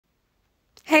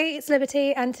Hey, it's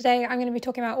Liberty, and today I'm going to be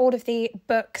talking about all of the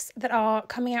books that are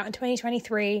coming out in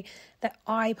 2023 that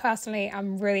I personally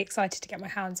am really excited to get my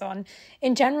hands on.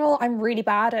 In general, I'm really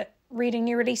bad at reading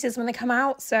new releases when they come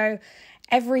out, so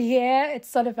every year it's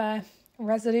sort of a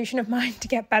resolution of mine to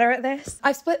get better at this.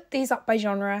 I've split these up by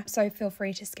genre, so feel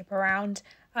free to skip around.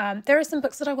 There are some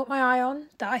books that I've got my eye on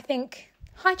that I think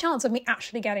high chance of me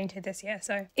actually getting to this year.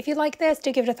 So if you like this,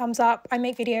 do give it a thumbs up. I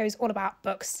make videos all about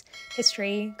books,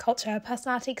 history, culture,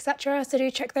 personality, etc. So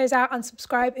do check those out and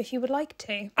subscribe if you would like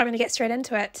to. I'm going to get straight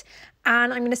into it.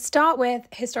 And I'm going to start with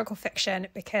historical fiction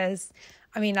because,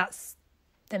 that's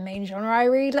the main genre I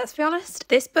read, let's be honest.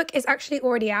 This book is actually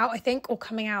already out, I think, or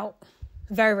coming out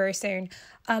very, very soon.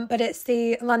 But it's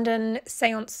The London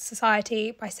Seance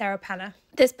Society by Sarah Penner.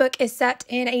 This book is set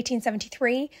in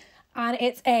 1873. And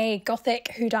it's a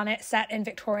gothic whodunit set in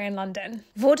Victorian London.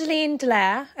 Vaudeline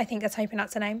Delaire, I think that's how you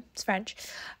pronounce her name, it's French,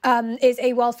 is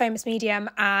a world-famous medium,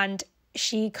 and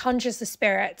she conjures the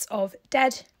spirits of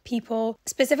dead people,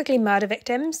 specifically murder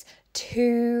victims,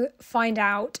 to find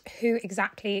out who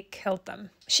exactly killed them.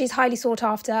 She's highly sought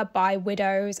after by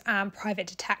widows and private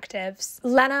detectives.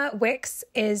 Lena Wicks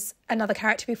is another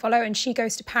character we follow, and she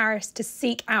goes to Paris to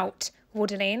seek out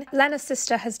Vaudeline. Lena's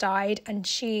sister has died and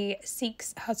she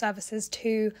seeks her services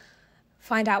to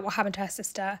find out what happened to her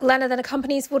sister. Lena then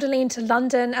accompanies Vaudeline to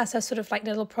London as her sort of like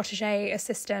little protege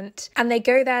assistant, and they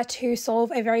go there to solve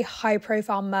a very high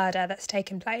profile murder that's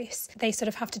taken place. They sort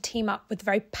of have to team up with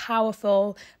very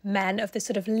powerful men of this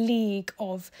sort of league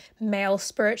of male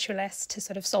spiritualists to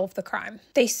sort of solve the crime.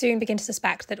 They soon begin to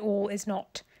suspect that all is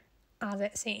not as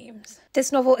it seems.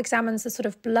 This novel examines the sort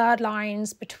of blurred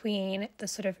lines between the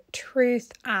sort of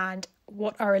truth and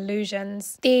what are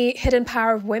illusions, the hidden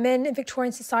power of women in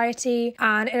Victorian society,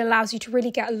 and it allows you to really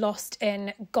get lost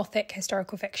in gothic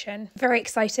historical fiction. Very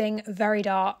exciting, very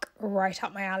dark, right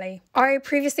up my alley. I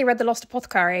previously read The Lost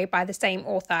Apothecary by the same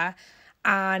author,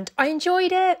 and I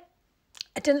enjoyed it.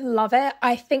 I didn't love it.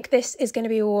 I think this is going to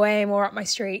be way more up my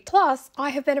street. Plus, I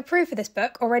have been approved for this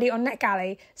book already on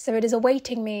NetGalley, so it is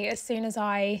awaiting me as soon as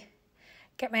I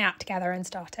get my act together and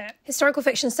start it. Historical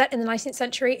fiction set in the 19th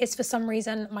century is for some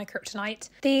reason my kryptonite.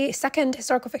 The second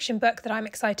historical fiction book that I'm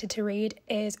excited to read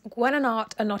is Gwen and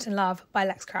Art Are Not in Love by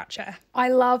Lex Croucher. I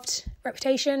loved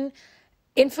Reputation.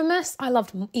 Infamous, I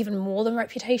loved even more than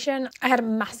Reputation. I had a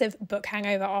massive book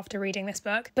hangover after reading this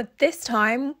book, but this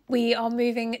time we are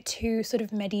moving to sort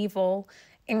of medieval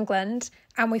England,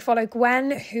 and we follow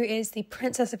Gwen, who is the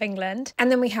Princess of England, and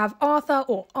then we have Arthur,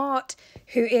 or Art,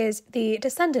 who is the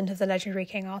descendant of the legendary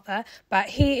King Arthur, but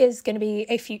he is going to be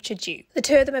a future duke. The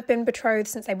two of them have been betrothed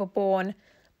since they were born,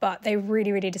 but they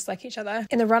really, really dislike each other.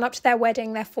 In the run-up to their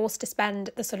wedding, they're forced to spend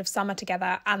the sort of summer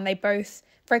together, and they both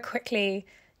very quickly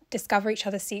discover each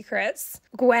other's secrets.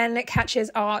 Gwen catches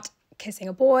Art kissing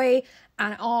a boy,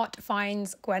 and Art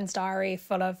finds Gwen's diary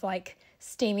full of like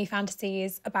steamy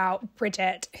fantasies about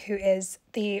Bridget, who is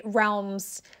the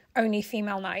realm's only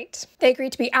female knight. They agree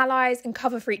to be allies and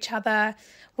cover for each other,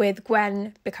 with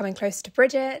Gwen becoming closer to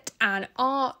Bridget and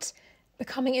Art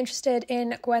becoming interested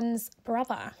in Gwen's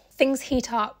brother. Things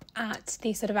heat up at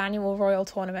the sort of annual royal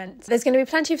tournament. There's going to be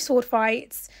plenty of sword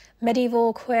fights,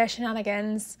 medieval queer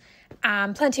shenanigans,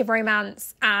 plenty of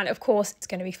romance, and of course it's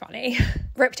going to be funny.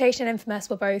 Reputation and Infamous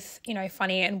were both,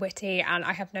 funny and witty, and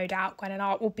I have no doubt Gwen and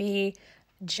Art will be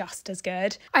just as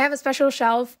good. I have a special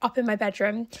shelf up in my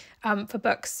bedroom for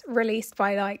books released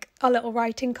by like a little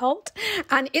writing cult,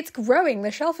 and it's growing.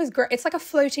 The shelf is it's like a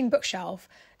floating bookshelf,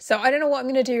 so I don't know what I'm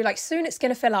going to do. Like soon it's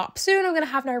going to fill up, soon I'm going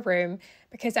to have no room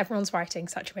because everyone's writing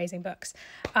such amazing books.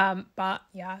 But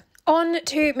yeah, on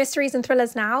to mysteries and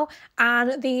thrillers now,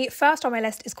 and the first on my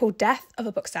list is called Death of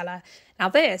a Bookseller. Now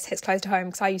this hits close to home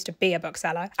because I used to be a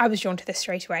bookseller. I was drawn to this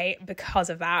straight away because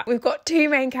of that. We've got two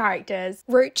main characters,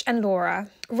 Roach and Laura.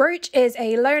 Roach is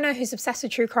a loner who's obsessed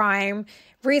with true crime,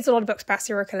 reads a lot of books about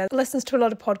serial killers, listens to a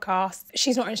lot of podcasts.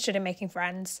 She's not interested in making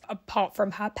friends, apart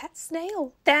from her pet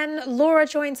snail. Then Laura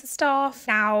joins the staff.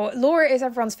 Now, Laura is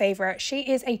everyone's favourite. She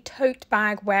is a tote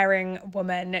bag wearing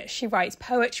woman. She writes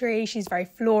poetry, she's very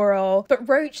floral, but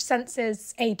Roach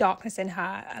senses a darkness in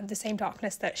her, and the same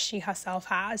darkness that she herself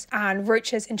has. And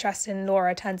Roach's interest in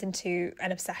Laura turns into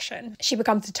an obsession. She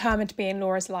becomes determined to be in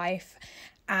Laura's life,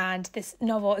 and this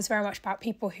novel is very much about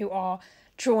people who are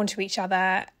drawn to each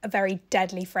other, a very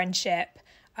deadly friendship,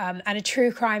 and a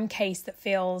true crime case that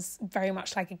feels very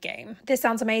much like a game. This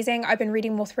sounds amazing. I've been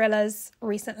reading more thrillers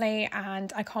recently,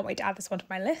 and I can't wait to add this one to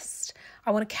my list.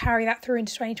 I want to carry that through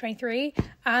into 2023,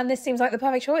 and this seems like the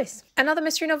perfect choice. Another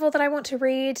mystery novel that I want to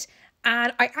read,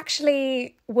 and I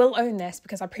actually will own this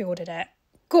because I pre-ordered it.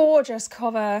 Gorgeous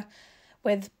cover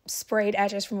with sprayed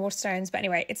edges from Waterstones. But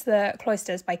anyway, it's The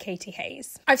Cloisters by Katie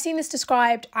Hayes. I've seen this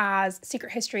described as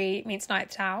Secret History meets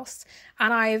Ninth House,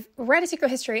 and I've read A Secret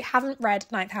History, haven't read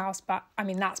Ninth House, but I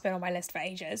mean, that's been on my list for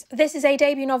ages. This is a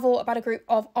debut novel about a group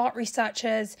of art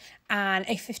researchers and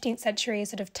a 15th century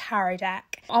sort of tarot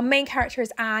deck. Our main character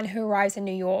is Anne, who arrives in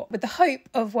New York with the hope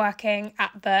of working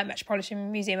at the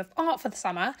Metropolitan Museum of Art for the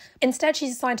summer. Instead,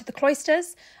 she's assigned to the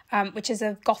Cloisters, which is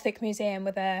a Gothic museum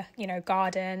with a,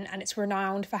 garden, and it's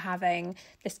renowned for having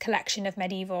this collection of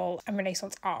medieval and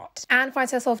Renaissance art. Anne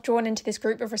finds herself drawn into this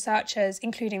group of researchers,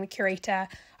 including the curator,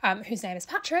 whose name is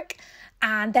Patrick,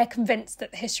 and they're convinced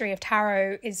that the history of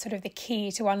tarot is sort of the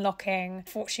key to unlocking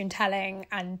fortune telling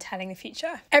and telling the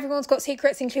future. Everyone's got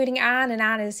secrets, including Anne, and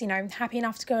Anne is, happy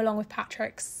enough to go along with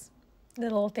Patrick's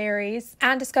little theories.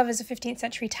 Anne discovers a 15th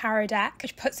century tarot deck,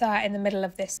 which puts her in the middle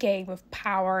of this game of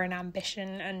power and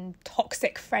ambition and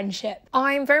toxic friendship.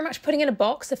 I'm very much putting in a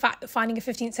box the fact that finding a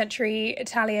 15th century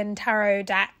Italian tarot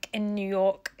deck in New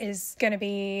York is going to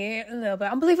be a little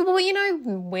bit unbelievable, but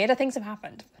weirder things have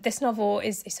happened. This novel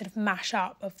is a sort of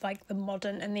mashup of like the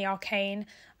modern and the arcane.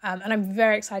 And I'm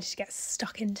very excited to get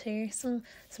stuck into some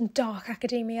dark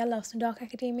academia. I love some dark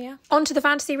academia. On to the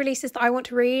fantasy releases that I want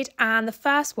to read. And the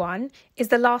first one is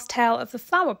The Last Tale of the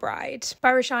Flower Bride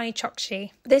by Roshani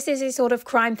Chokshi. This is a sort of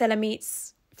crime thriller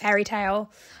meets fairy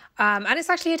tale. And it's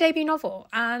actually a debut novel.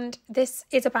 And this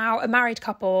is about a married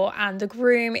couple, and the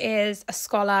groom is a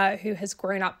scholar who has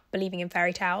grown up believing in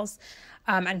fairy tales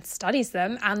and studies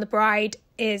them. And the bride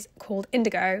is called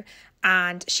Indigo,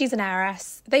 and she's an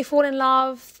heiress. They fall in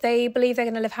love. They believe they're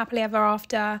going to live happily ever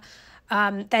after.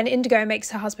 Then Indigo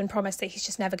makes her husband promise that he's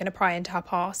just never going to pry into her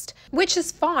past, which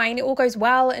is fine. It all goes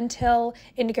well until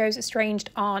Indigo's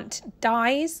estranged aunt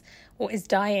dies, or is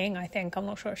dying, I think. I'm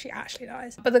not sure if she actually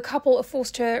dies. But the couple are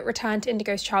forced to return to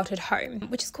Indigo's childhood home,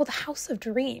 which is called the House of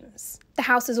Dreams. The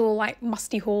house is all like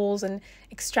musty halls and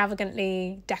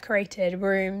extravagantly decorated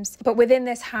rooms. But within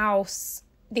this house,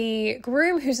 the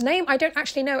groom, whose name I don't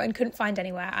actually know and couldn't find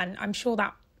anywhere, and I'm sure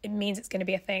that it means it's going to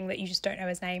be a thing that you just don't know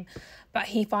his name, but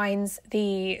he finds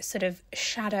the sort of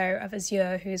shadow of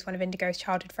Azure, who's one of Indigo's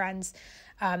childhood friends,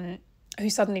 who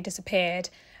suddenly disappeared,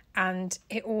 and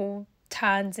it all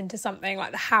turns into something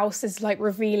like the house is like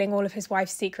revealing all of his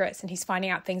wife's secrets, and he's finding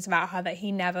out things about her that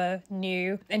he never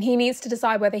knew, and he needs to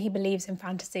decide whether he believes in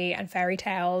fantasy and fairy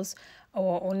tales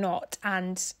or not,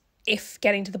 and if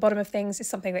getting to the bottom of things is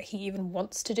something that he even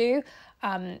wants to do,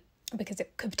 because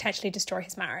it could potentially destroy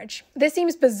his marriage. This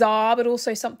seems bizarre, but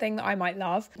also something that I might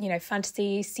love.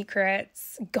 Fantasy,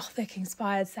 secrets,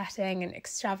 Gothic-inspired setting and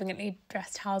extravagantly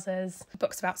dressed houses,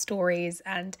 books about stories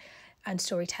and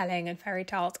storytelling and fairy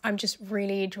tales. I'm just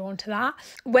really drawn to that.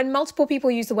 When multiple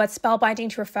people use the word spellbinding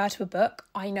to refer to a book,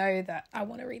 I know that I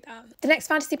want to read that. The next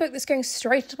fantasy book that's going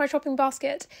straight into my shopping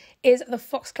basket is The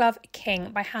Foxglove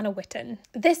King by Hannah Witton.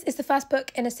 This is the first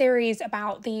book in a series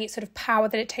about the sort of power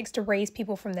that it takes to raise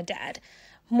people from the dead.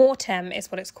 Mortem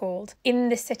is what it's called. In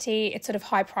this city, it's sort of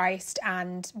high-priced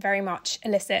and very much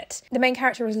illicit. The main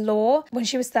character is Law. When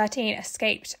she was 13,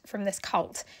 escaped from this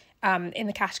cult in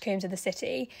the catacombs of the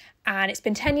city, and it's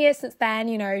been 10 years since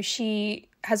then. She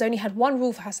has only had one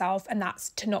rule for herself, and that's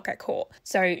to not get caught.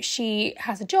 So she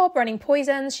has a job running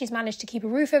poisons. She's managed to keep a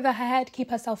roof over her head,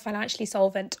 keep herself financially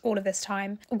solvent all of this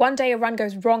time. One day a run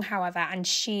goes wrong, however, and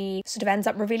she sort of ends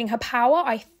up revealing her power,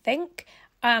 I think.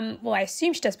 I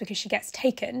assume she does, because she gets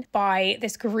taken by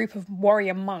this group of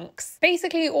warrior monks.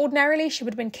 Basically, ordinarily, she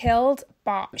would have been killed,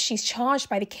 but she's charged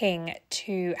by the king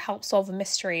to help solve the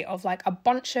mystery of like a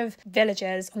bunch of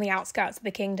villagers on the outskirts of the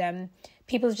kingdom.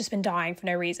 People have just been dying for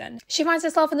no reason. She finds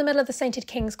herself in the middle of the Sainted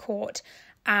King's court,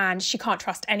 and she can't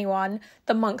trust anyone.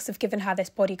 The monks have given her this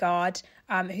bodyguard,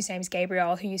 whose name is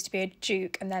Gabriel, who used to be a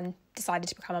duke and then decided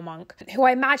to become a monk, who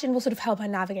I imagine will sort of help her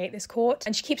navigate this court.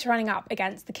 And she keeps running up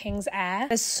against the king's heir.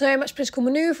 There's so much political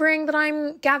manoeuvring that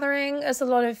I'm gathering. There's a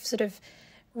lot of sort of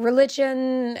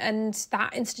religion and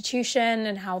that institution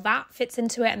and how that fits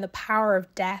into it, and the power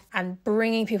of death and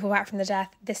bringing people back from the death.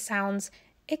 This sounds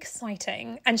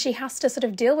exciting. And she has to sort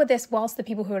of deal with this whilst the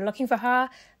people who are looking for her,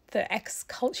 the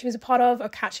ex-cult she was a part of, are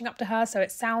catching up to her. So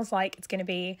it sounds like it's going to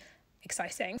be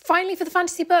exciting. Finally, for the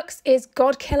fantasy books is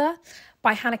God Killer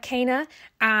by Hannah Kaner.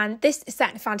 And this is set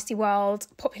in a fantasy world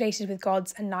populated with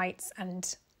gods and knights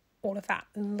and all of that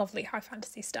lovely high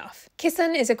fantasy stuff.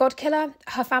 Kisan is a god killer.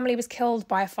 Her family was killed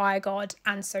by a fire god,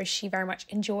 and so she very much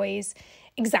enjoys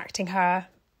exacting her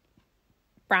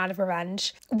brand of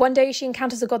revenge. One day she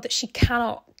encounters a god that she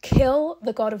cannot kill,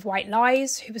 the god of white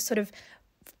lies, who was sort of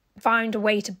found a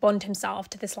way to bond himself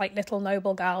to this like little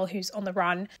noble girl who's on the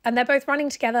run. And they're both running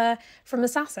together from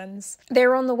assassins.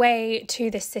 They're on the way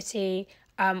to this city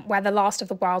where the last of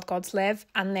the wild gods live,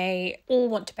 and they all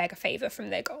want to beg a favour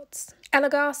from their gods.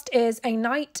 Elagast is a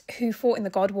knight who fought in the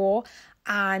God War,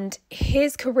 and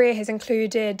his career has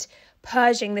included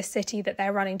purging this city that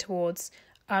they're running towards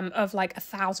of like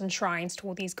 1,000 shrines to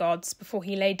all these gods before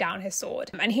he laid down his sword.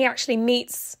 And he actually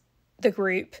meets the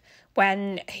group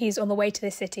when he's on the way to the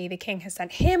city. The king has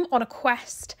sent him on a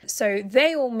quest, so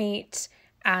they all meet,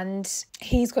 and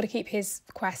he's got to keep his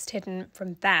quest hidden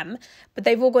from them, but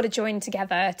they've all got to join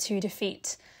together to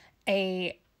defeat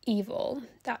a evil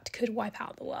that could wipe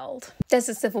out the world. There's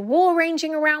a civil war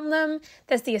raging around them.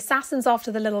 There's the assassins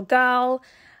after the little girl.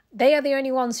 They are the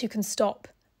only ones who can stop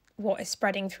what is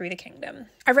spreading through the kingdom.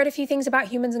 I've read a few things about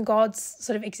humans and gods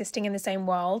sort of existing in the same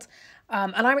world,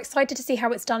 and I'm excited to see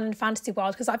how it's done in fantasy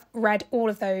world, because I've read all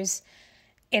of those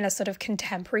in a sort of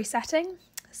contemporary setting,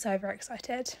 so very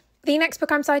excited. The next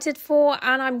book I'm excited for,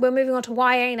 and we're moving on to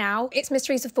YA now, it's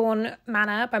Mysteries of Thorn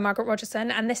Manor by Margaret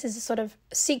Rogerson, and this is a sort of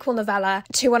sequel novella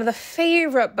to one of the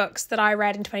favourite books that I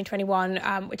read in 2021,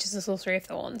 which is The Sorcery of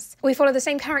Thorns. We follow the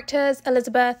same characters,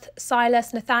 Elizabeth,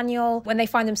 Silas, Nathaniel, when they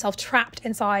find themselves trapped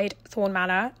inside Thorn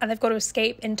Manor, and they've got to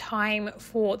escape in time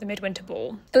for the Midwinter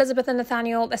Ball. Elizabeth and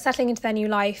Nathaniel, they're settling into their new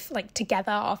life, like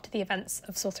together after the events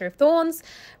of Sorcery of Thorns.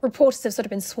 Reporters have sort of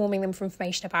been swarming them for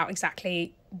information about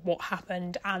exactly what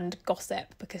happened and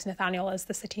gossip, because Nathaniel is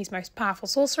the city's most powerful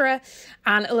sorcerer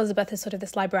and Elizabeth is sort of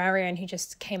this librarian who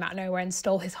just came out of nowhere and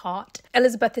stole his heart.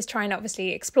 Elizabeth is trying to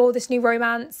obviously explore this new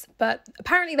romance, but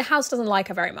apparently the house doesn't like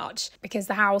her very much, because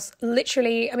the house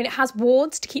literally, it has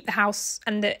wards to keep the house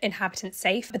and the inhabitants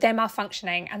safe, but they're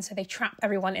malfunctioning, and so they trap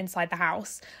everyone inside the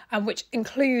house, which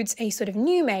includes a sort of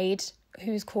new maid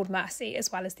who's called Mercy,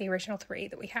 as well as the original 3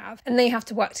 that we have. And they have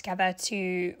to work together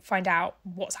to find out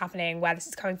what's happening, where this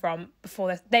is coming from,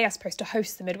 before they are supposed to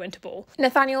host the Midwinter Ball.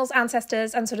 Nathaniel's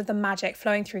ancestors and sort of the magic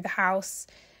flowing through the house,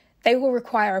 they will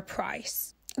require a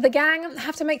price. The gang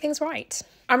have to make things right.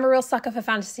 I'm a real sucker for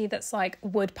fantasy that's like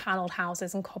wood-panelled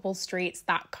houses and cobbled streets,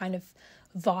 that kind of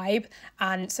vibe.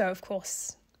 And so, of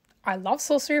course, I love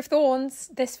Sorcery of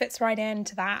Thorns. This fits right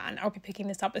into that, and I'll be picking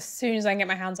this up as soon as I can get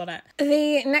my hands on it.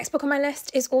 The next book on my list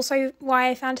is also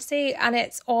YA fantasy, and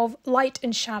it's Of Light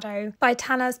and Shadow by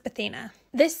Tanaz Bhathena.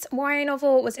 This YA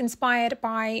novel was inspired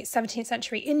by 17th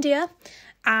century India,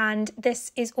 and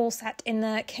this is all set in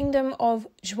the kingdom of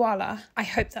Jwala. I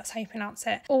hope that's how you pronounce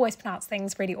it. Always pronounce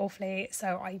things really awfully,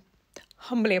 so I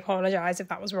humbly apologise if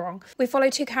that was wrong. We follow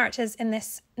 2 characters in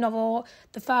this novel.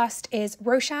 The first is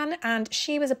Roshan, and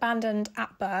she was abandoned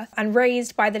at birth and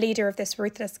raised by the leader of this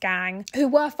ruthless gang, who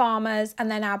were farmers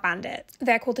and they're now bandits.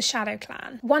 They're called the Shadow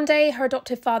Clan. One day her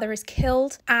adoptive father is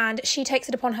killed, and she takes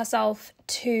it upon herself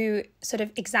to sort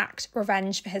of exact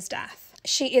revenge for his death.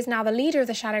 She is now the leader of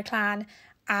the Shadow Clan,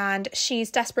 and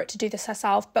she's desperate to do this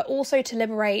herself, but also to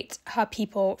liberate her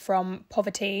people from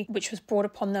poverty, which was brought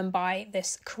upon them by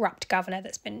this corrupt governor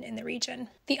that's been in the region.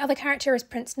 The other character is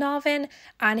Prince Narvin,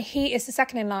 and he is the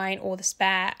second in line, or the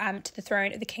spare, to the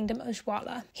throne of the kingdom of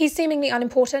Jwala. He's seemingly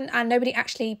unimportant, and nobody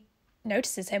actually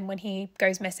notices him when he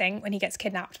goes missing, when he gets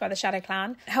kidnapped by the Shadow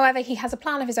Clan. However, he has a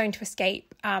plan of his own to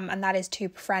escape, and that is to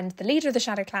befriend the leader of the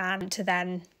Shadow Clan to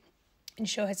then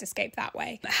ensure his escape that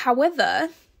way. However,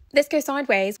 this goes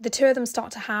sideways. The 2 of them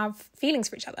start to have feelings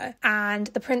for each other, and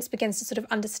the prince begins to sort of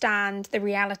understand the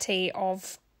reality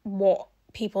of what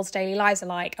people's daily lives are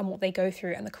like and what they go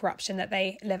through and the corruption that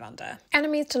they live under.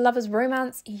 Enemies to lovers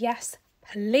romance, yes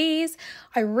please.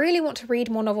 I really want to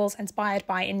read more novels inspired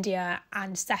by India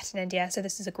and set in India, so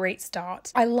this is a great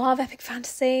start. I love epic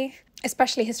fantasy,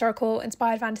 especially historical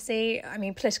inspired fantasy.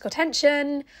 Political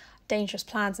tension, dangerous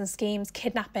plans and schemes,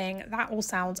 kidnapping, that all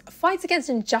sounds fights against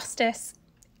injustice.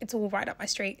 It's all right up my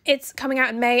street. It's coming out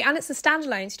in May, and it's a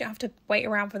standalone, so you don't have to wait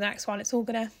around for the next one. It's all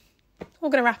gonna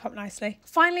wrap up nicely.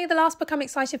 Finally, the last book I'm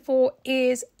excited for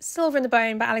is Silver in the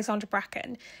Bone by Alexandra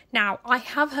Bracken. Now, I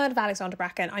have heard of Alexandra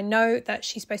Bracken. I know that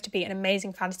she's supposed to be an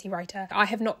amazing fantasy writer. I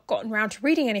have not gotten around to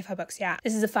reading any of her books yet.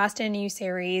 This is the first in a new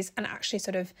series, and actually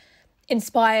sort of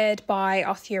inspired by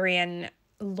Arthurian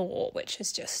lore, which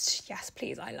is just, yes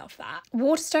please, I love that.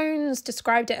 Waterstones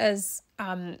described it as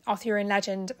Arthurian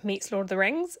legend meets Lord of the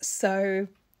Rings, so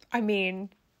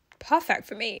perfect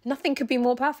for me. Nothing could be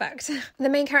more perfect. The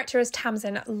main character is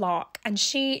Tamsin Lark, and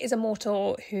she is a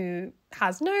mortal who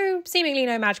has seemingly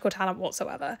no magical talent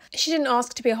whatsoever. She didn't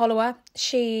ask to be a hollower.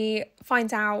 She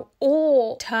finds out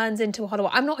or turns into a hollower.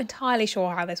 I'm not entirely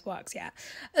sure how this works yet.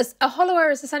 As a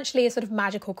hollower is essentially a sort of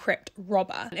magical crypt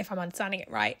robber, if I'm understanding it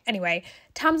right. Anyway,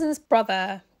 Tamsin's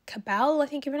brother Cabell, I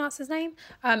think you pronounce his name.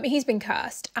 He's been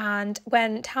cursed, and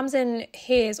when Tamsin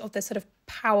hears of this sort of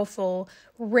powerful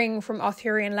ring from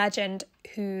Arthurian legend,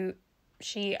 who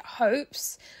she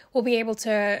hopes will be able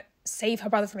to save her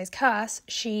brother from his curse,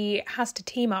 she has to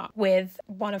team up with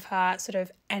one of her sort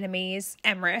of enemies,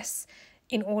 Emrys,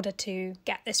 in order to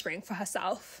get this ring for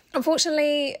herself.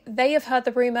 Unfortunately, they have heard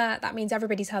the rumour. That means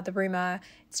everybody's heard the rumour.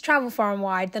 It's travelled far and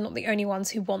wide. They're not the only ones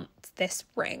who want this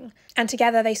ring. And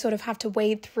together they sort of have to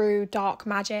wade through dark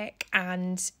magic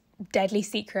and deadly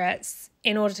secrets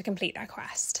in order to complete their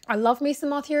quest. I love me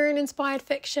some Arthurian-inspired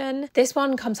fiction. This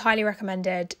one comes highly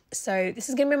recommended. So this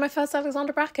is going to be my first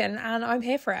Alexandra Bracken, and I'm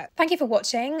here for it. Thank you for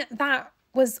watching. That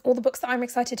was all the books that I'm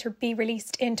excited to be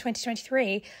released in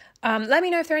 2023. Let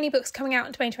me know if there are any books coming out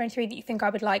in 2023 that you think I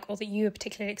would like or that you are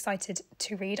particularly excited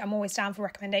to read. I'm always down for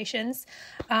recommendations.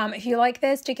 If you like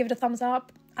this, do give it a thumbs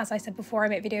up. As I said before, I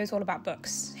make videos all about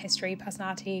books, history,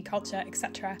 personality, culture,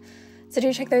 etc. So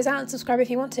do check those out and subscribe if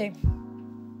you want to.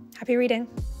 Happy reading.